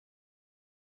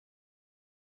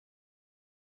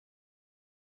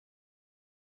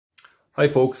Hi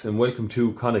folks, and welcome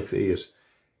to Conics 8.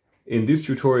 In this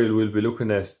tutorial we'll be looking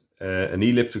at an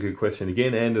elliptical question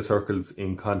again and a circles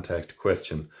in contact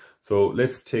question. So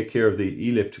let's take care of the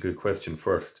elliptical question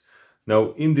first.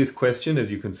 Now in this question,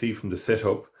 as you can see from the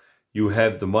setup, you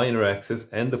have the minor axis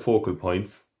and the focal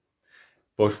points,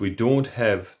 but we don't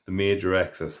have the major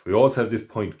axis. We also have this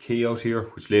point K out here,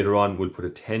 which later on we'll put a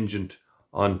tangent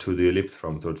onto the ellipse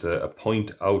from. So it's a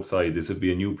point outside. This would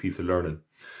be a new piece of learning.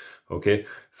 Okay,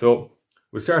 so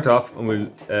we'll start off and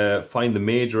we'll find the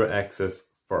major axis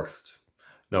first.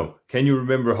 Now, can you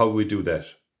remember how we do that?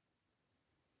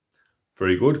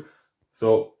 Very good.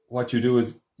 So what you do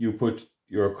is you put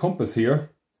your compass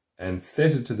here and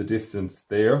set it to the distance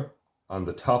there on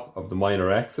the top of the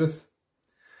minor axis.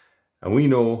 And we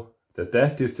know that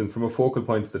that distance from a focal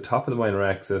point to the top of the minor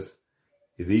axis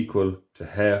is equal to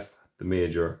half the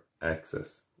major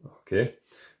axis. Okay,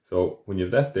 so when you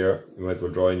have that there, you might as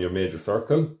well draw in your major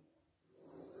circle.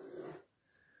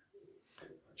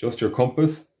 Adjust your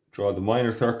compass, draw the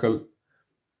minor circle,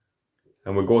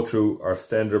 and we'll go through our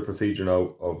standard procedure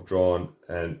now of drawing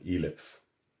an ellipse.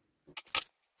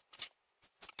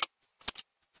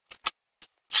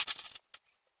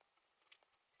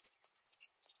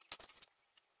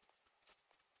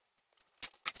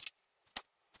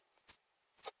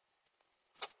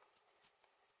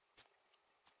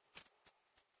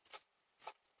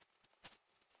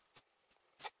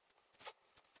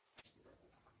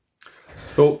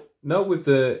 So now with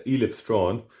the ellipse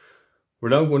drawn, we're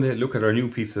now going to look at our new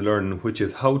piece of learning, which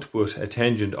is how to put a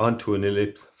tangent onto an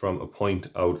ellipse from a point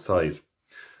outside.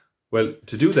 Well,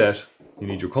 to do that, you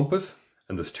need your compass,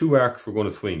 and there's two arcs we're going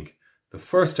to swing. The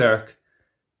first arc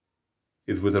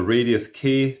is with a radius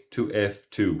K to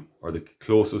F2, or the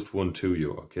closest one to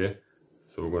you, okay?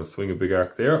 So we're going to swing a big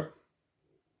arc there.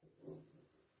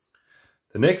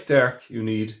 The next arc you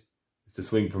need is to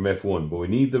swing from F1, but we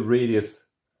need the radius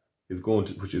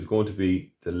which is going to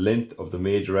be the length of the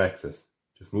major axis.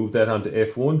 Just move that onto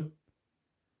F1.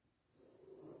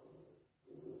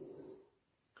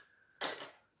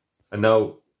 And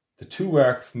now the two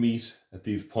arcs meet at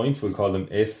these points. We'll call them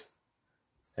S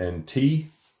and T.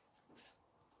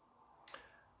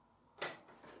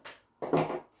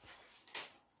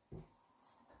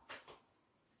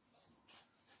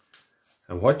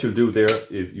 And what you'll do there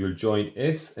is you'll join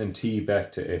S and T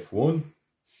back to F1.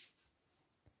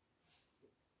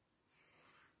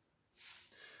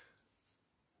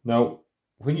 Now,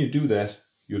 when you do that,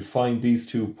 you'll find these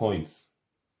 2 points.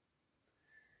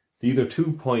 These are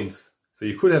 2 points, so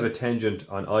you could have a tangent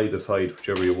on either side,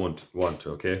 whichever you want,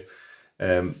 okay?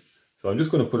 So I'm just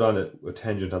going to put on a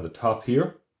tangent on the top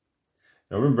here.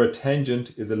 Now remember, a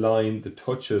tangent is a line that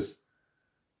touches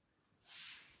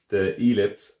the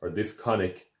ellipse, or this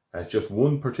conic, at just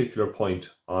one particular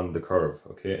point on the curve,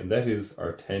 okay? And that is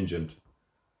our tangent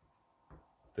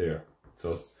there.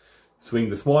 So swing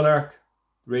the small arc,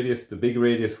 radius, the big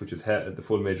radius, which is the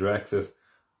full major axis,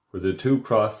 where the two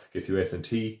cross gets you S and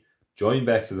T, join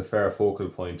back to the far focal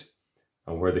point,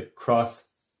 and where they cross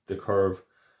the curve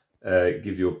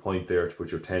gives you a point there to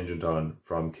put your tangent on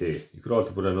from K. You could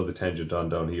also put another tangent on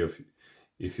down here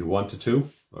if you wanted to,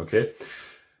 okay?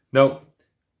 Now,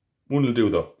 one will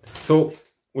do though. So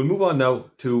we'll move on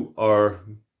now to our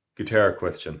guitar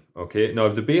question, okay? Now I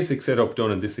have the basic setup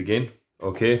done in this again,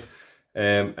 okay?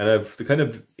 And I have the kind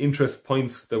of interest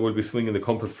points that we'll be swinging the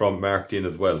compass from marked in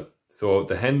as well. So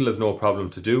the handle is no problem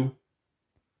to do.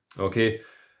 Okay,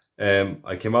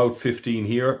 I came out 15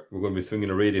 here. We're going to be swinging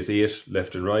a radius 8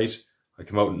 left and right. I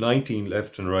came out 19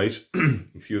 left and right,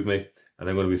 excuse me, and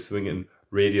I'm going to be swinging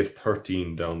radius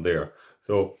 13 down there.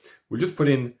 So we'll just put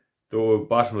in the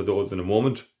bottom of those in a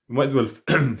moment. We might as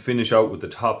well finish out with the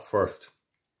top first.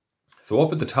 So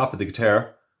up at the top of the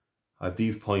guitar, I have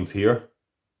these points here.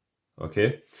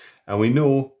 Okay, and we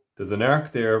know there's an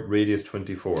arc there, radius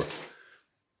 24.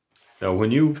 Now when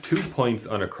you have 2 points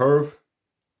on a curve,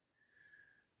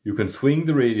 you can swing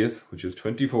the radius, which is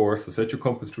 24, so set your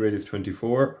compass to radius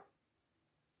 24.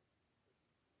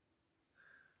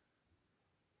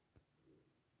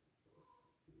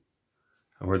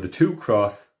 And where the 2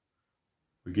 cross,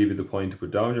 we give you the point to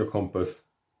put down your compass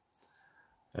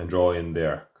and draw in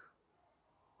there.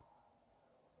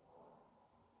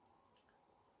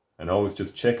 And always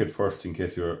just check it first in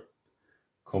case your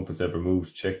compass ever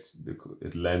moves. Check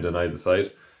it'll land on either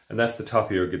side. And that's the top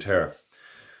of your guitar.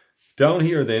 Down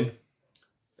here then,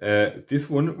 this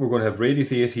one we're going to have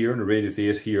radius 8 here and a radius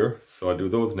 8 here. So I'll do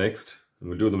those next. And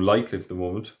we'll do them lightly for the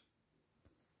moment.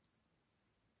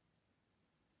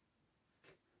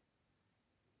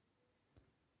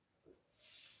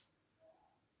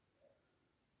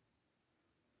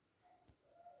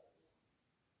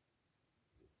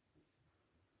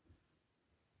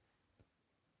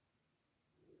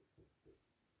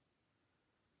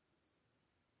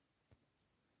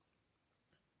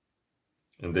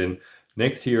 And then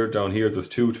next here, down here, there's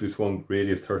 2 to be swung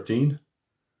radius 13.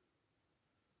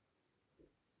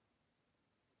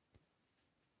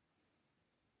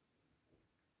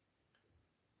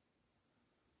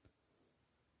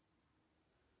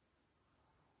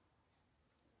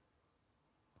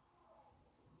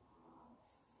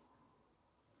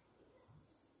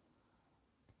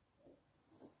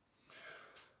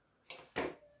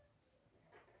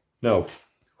 Now,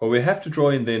 what we have to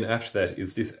draw in then after that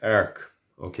is this arc,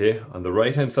 okay, on the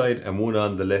right hand side and one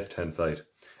on the left hand side.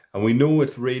 And we know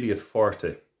it's radius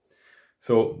 40.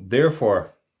 So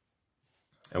therefore,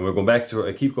 and we're going back to,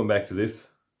 I keep going back to this,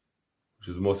 which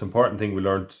is the most important thing we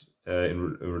learned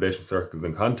in relation to circles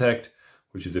and contact,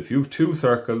 which is if you have 2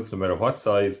 circles, no matter what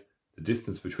size, the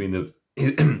distance between them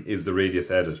is the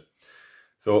radius added.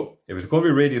 So if it's going to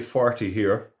be radius 40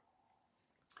 here,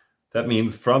 that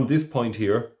means from this point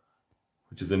here,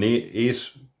 which is an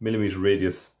 8mm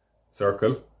radius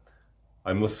circle,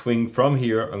 I must swing from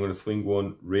here, I'm going to swing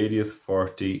one radius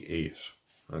 48,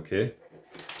 okay?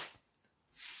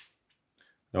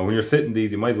 Now when you're setting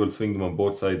these, you might as well swing them on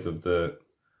both sides of the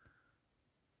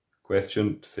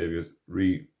question to save you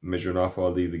re-measuring off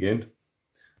all these again.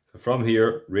 So from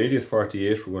here, radius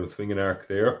 48, we're going to swing an arc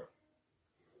there.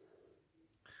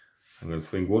 I'm going to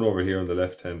swing one over here on the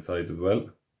left hand side as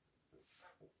well.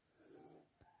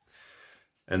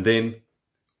 And then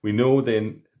we know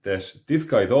then that this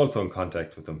guy is also in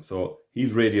contact with them. So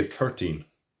he's radius 13.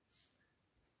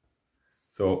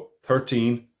 So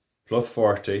 13 plus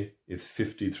 40 is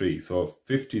 53. So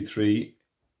 53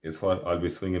 is what I'll be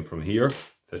swinging from here.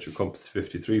 Set your compass to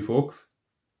 53, folks.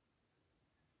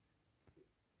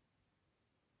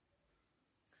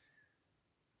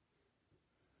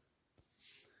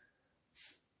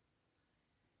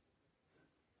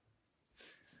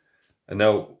 And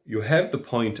now you have the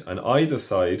point on either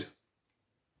side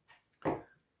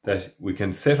that we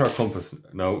can set our compass.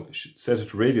 Now set it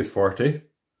to radius 40.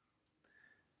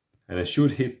 And it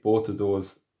should hit both of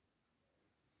those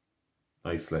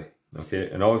nicely. Okay,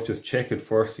 and always just check it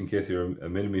first in case you're a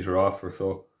millimeter off or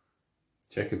so.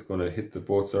 Check it's going to hit the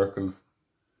both circles.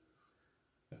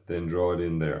 And then draw it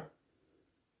in there.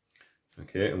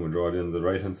 Okay, and we'll draw it in the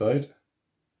right hand side.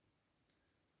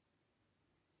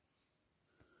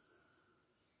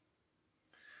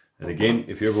 And again,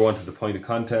 if you ever wanted the point of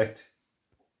contact,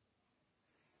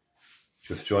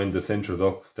 just join the centers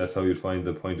up. That's how you'd find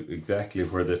the point exactly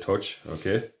where they touch,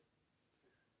 okay?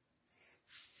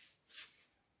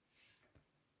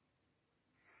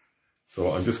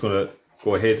 So I'm just going to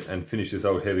go ahead and finish this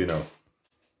out heavy now.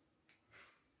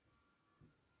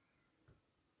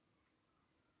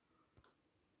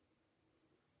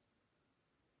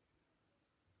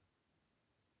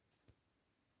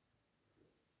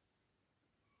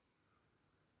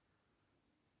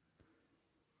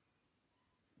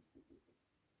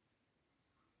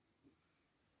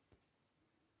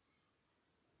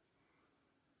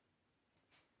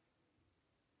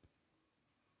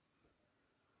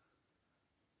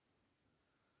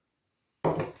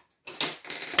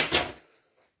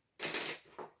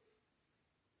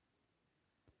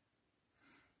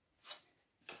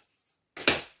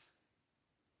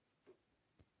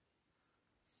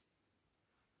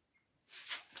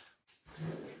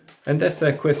 And that's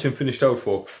that question finished out,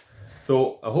 folks.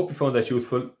 So I hope you found that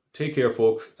useful. Take care,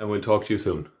 folks, and we'll talk to you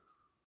soon.